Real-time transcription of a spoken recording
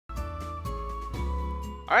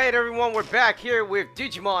Alright everyone, we're back here with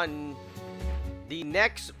Digimon the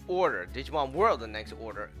Next Order. Digimon World Next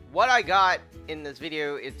Order. What I got in this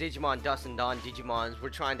video is Digimon Dusk and Dawn Digimons. We're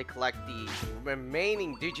trying to collect the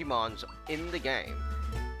remaining Digimons in the game.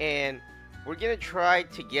 And we're gonna try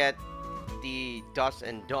to get the Dusk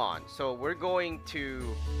and Dawn. So we're going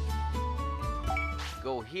to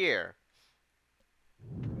go here.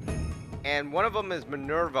 And one of them is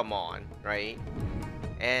Minervamon, right?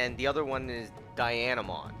 And the other one is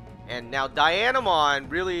Dianamon. And now Dianamon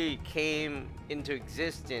really came into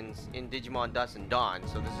existence in Digimon Dusk and Dawn.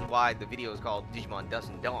 So this is why the video is called Digimon Dusk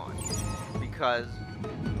and Dawn. Because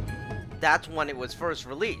that's when it was first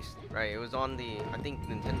released, right? It was on the, I think,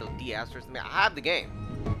 Nintendo DS or something. I have the game,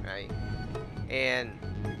 right? And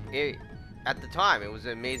it, at the time, it was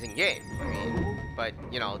an amazing game. I mean, but,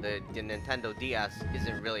 you know, the Nintendo DS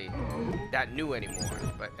isn't really that new anymore.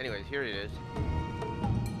 But anyways, here it is.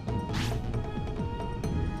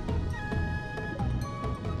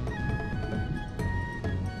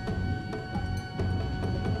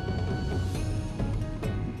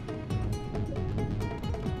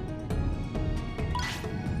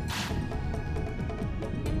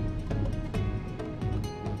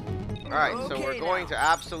 Alright, so we're going to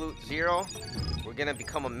Absolute Zero. We're gonna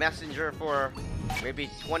become a messenger for maybe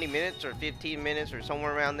 20 minutes or 15 minutes or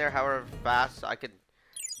somewhere around there, however fast I could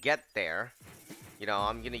get there. You know,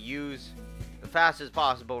 I'm gonna use the fastest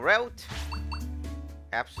possible route.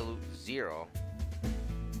 Absolute Zero.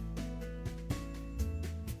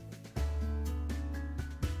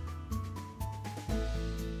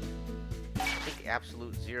 I think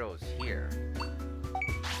Absolute Zero is here.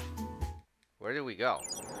 Where did we go?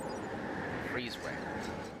 Freezeway.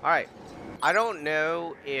 Alright. I don't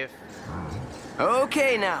know if...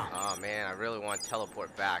 Okay now. Oh man, I really want to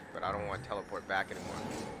teleport back, but I don't want to teleport back anymore.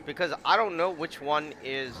 Because I don't know which one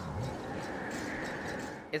is...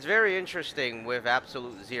 It's very interesting with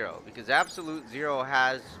Absolute Zero. Because Absolute Zero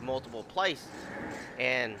has multiple places.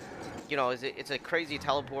 And, you know, it's a crazy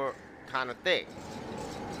teleport kind of thing.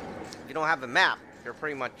 If you don't have a map, you're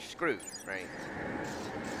pretty much screwed, right?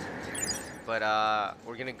 But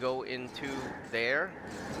we're gonna go into there.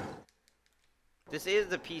 This is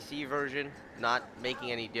the PC version, not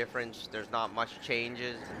making any difference. There's not much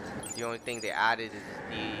changes. The only thing they added is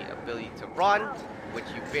the ability to run, which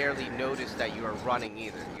you barely notice that you are running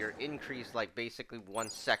either. You're increased like basically 1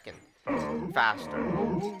 second faster.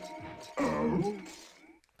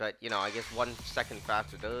 But you know, I guess 1 second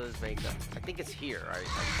faster does make up. I think it's here, right?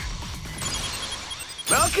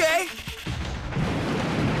 Okay.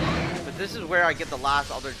 This is where I get the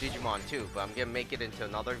last other Digimon too, but I'm gonna make it into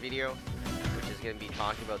another video, which is gonna be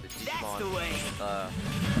talking about the Digimon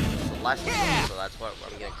Celestial. Yeah. So that's what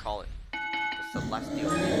I'm gonna call it, the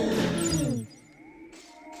Celestial.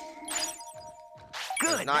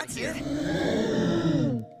 Good. It's not here.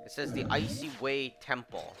 It says the Icy Way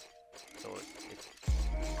Temple, so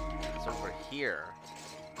it's over here.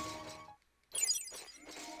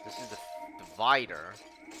 This is the divider.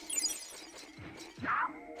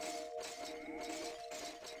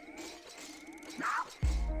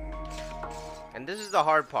 And this is the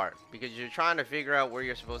hard part, because you're trying to figure out where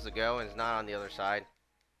you're supposed to go, and it's not on the other side.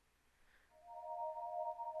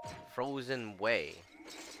 Frozen Way.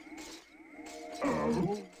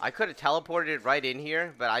 I could have teleported it right in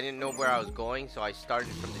here, but I didn't know where I was going, so I started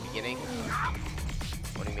from the beginning.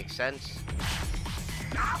 Wouldn't make sense.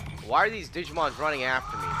 Why are these Digimons running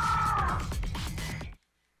after me?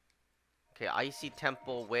 Okay, Icy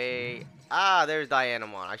Temple Way. Ah, there's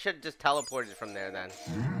Dianamon. I should have just teleported from there then.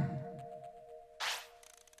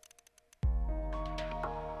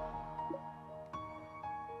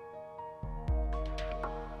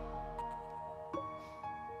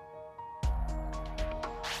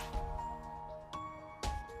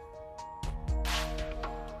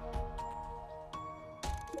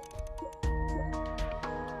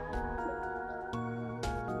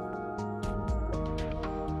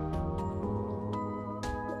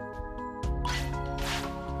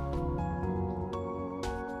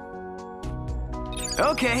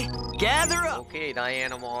 Okay, gather up. Okay,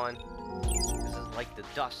 Dianamon. This is like the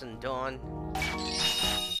Dusk and Dawn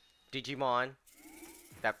Digimon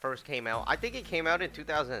that first came out. I think it came out in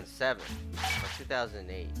 2007 or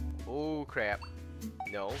 2008. Oh crap.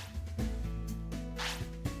 No.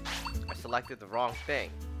 I selected the wrong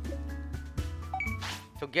thing.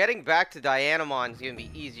 So getting back to Dianamon is going to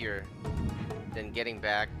be easier than getting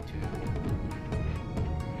back to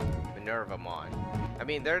Minervamon. I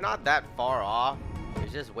mean, they're not that far off.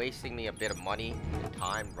 It's just wasting me a bit of money and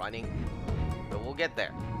time running. But we'll get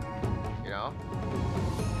there. You know?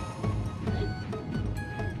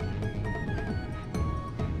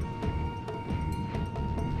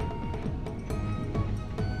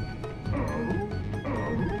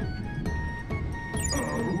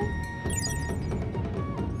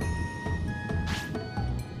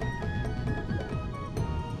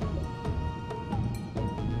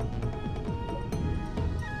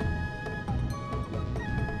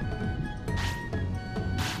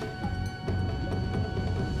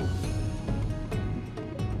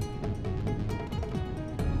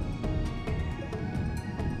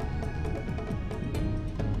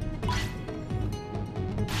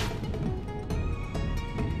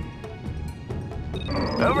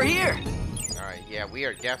 Over here. Alright, yeah, we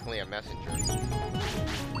are definitely a messenger.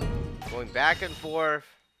 Going back and forth.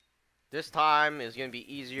 This time is gonna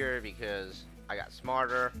be easier because I got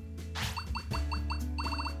smarter.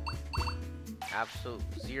 Absolute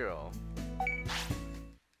zero.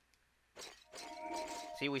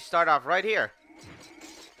 See, we start off right here,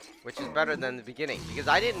 which is better than the beginning because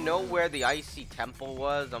I didn't know where the icy temple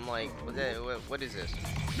was. I'm like, what is this?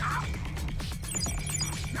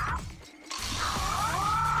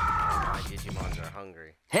 My Digimons are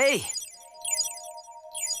hungry. Hey.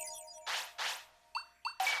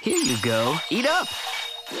 Here you go. Eat up.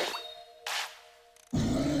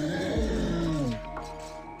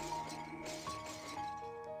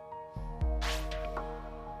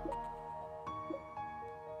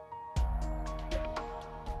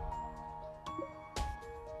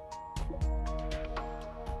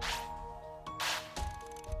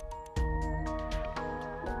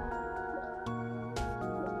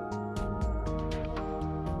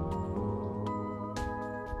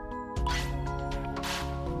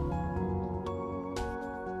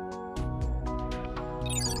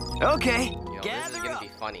 Okay. Yo, this is gonna be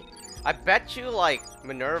funny. I bet you like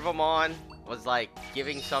Minervamon was like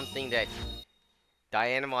giving something that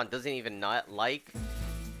Dianamon doesn't even not like.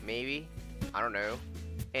 Maybe. I don't know.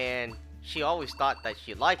 And she always thought that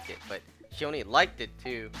she liked it, but she only liked it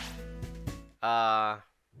to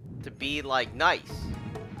be like nice.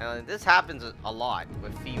 And this happens a lot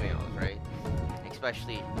with females, right?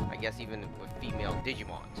 Especially, I guess, even with female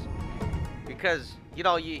Digimons. Because, you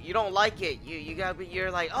know, you don't like it.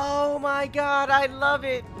 You're like, oh my god, I love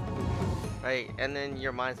it. Right? And then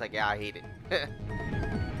your mind's like, yeah, I hate it.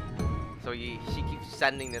 So she keeps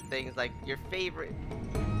sending the things like, your favorite.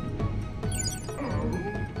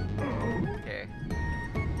 Okay.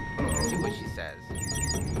 Let's see what she says.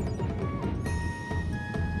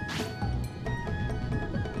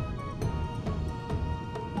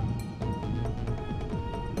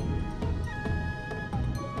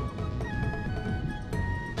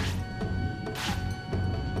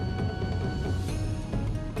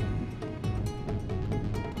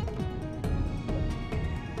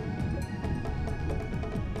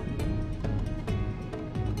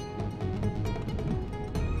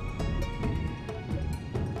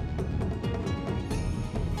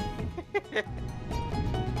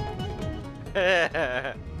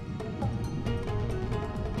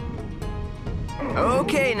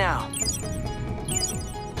 Okay now.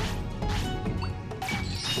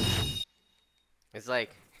 It's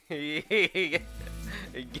like she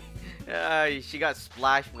got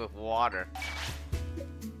splashed with water.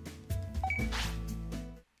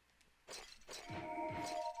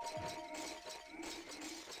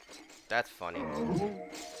 That's funny.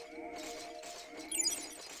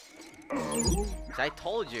 I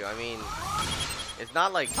told you, I mean, it's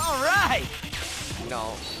not like, All right.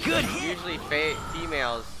 no, Good. usually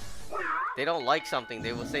females, they don't like something,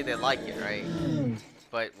 they will say they like it, right?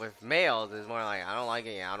 But with males, it's more like, I don't like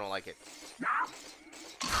it, yeah, I don't like it.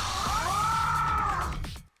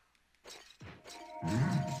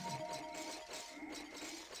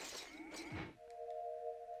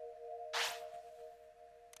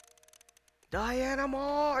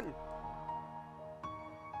 Dianamon!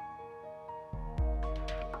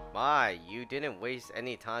 My, you didn't waste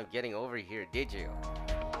any time getting over here, did you?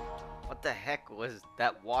 What the heck was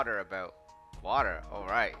that water about? Water,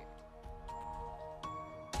 alright.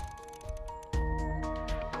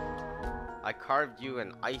 I carved you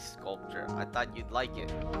an ice sculpture. I thought you'd like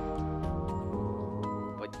it.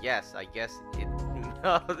 But yes, I guess it...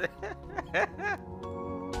 No.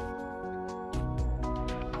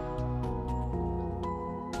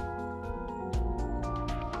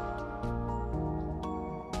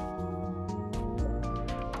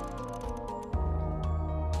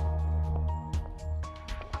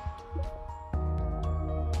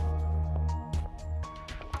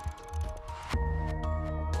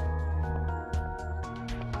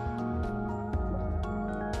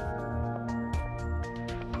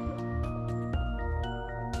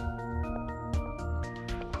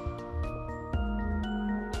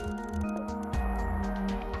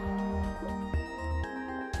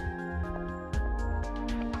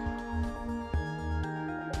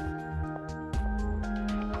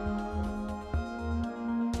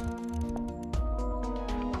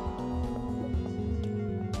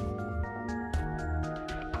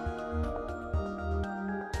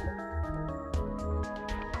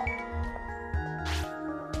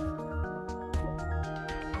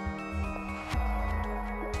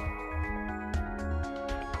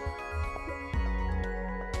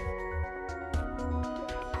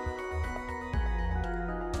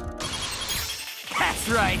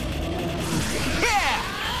 That's right. Yeah!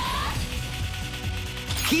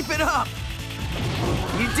 Keep it up!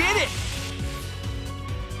 You did it!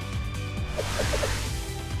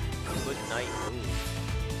 Good night, moon.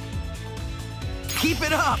 Keep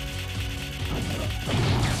it up!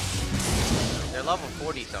 They're level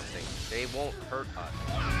 40 something. They won't hurt us.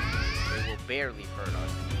 They will barely hurt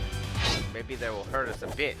us. Maybe they will hurt us a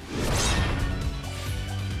bit.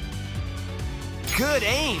 Good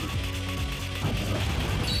aim!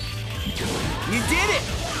 You did it!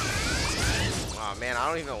 Oh man, I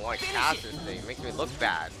don't even want to cast this thing. It makes me look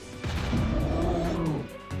bad.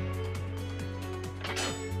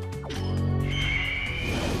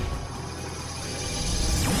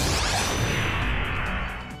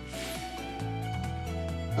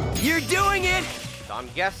 You're doing it! So I'm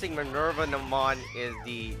guessing Minerva-Namon is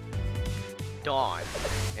the Dawn,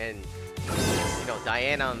 and you know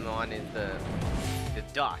Diana-Namon is the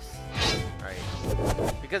Dusk, right?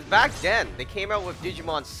 Because back then they came out with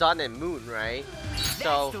Digimon Sun and Moon, right?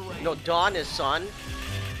 So no, Dawn is Sun.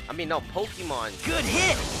 I mean no, Pokemon. Good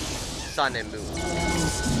hit! Sun and Moon.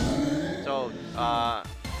 So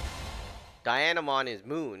Dianamon is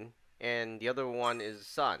Moon, and the other one is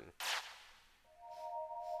Sun.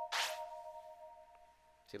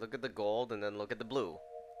 See, look at the gold, and then look at the blue.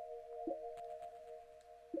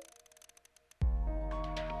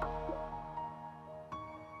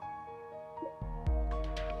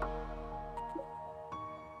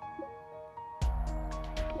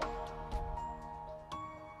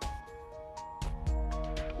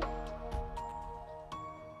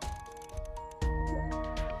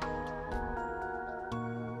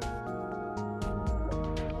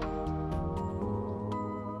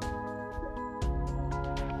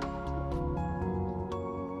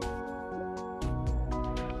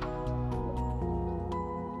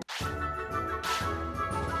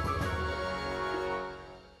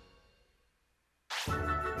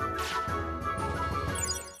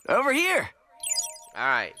 Over here!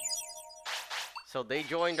 Alright. So they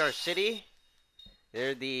joined our city.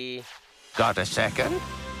 They're the... Got a second?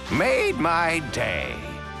 Made my day.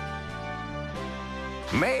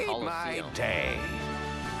 Made my Coliseum. day.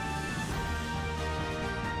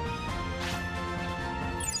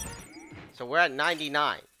 So we're at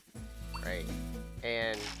 99. Right?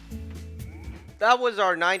 And... that was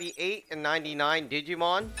our 98 and 99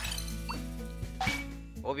 Digimon.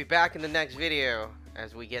 We'll be back in the next video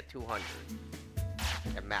as we get 200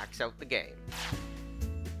 and max out the game.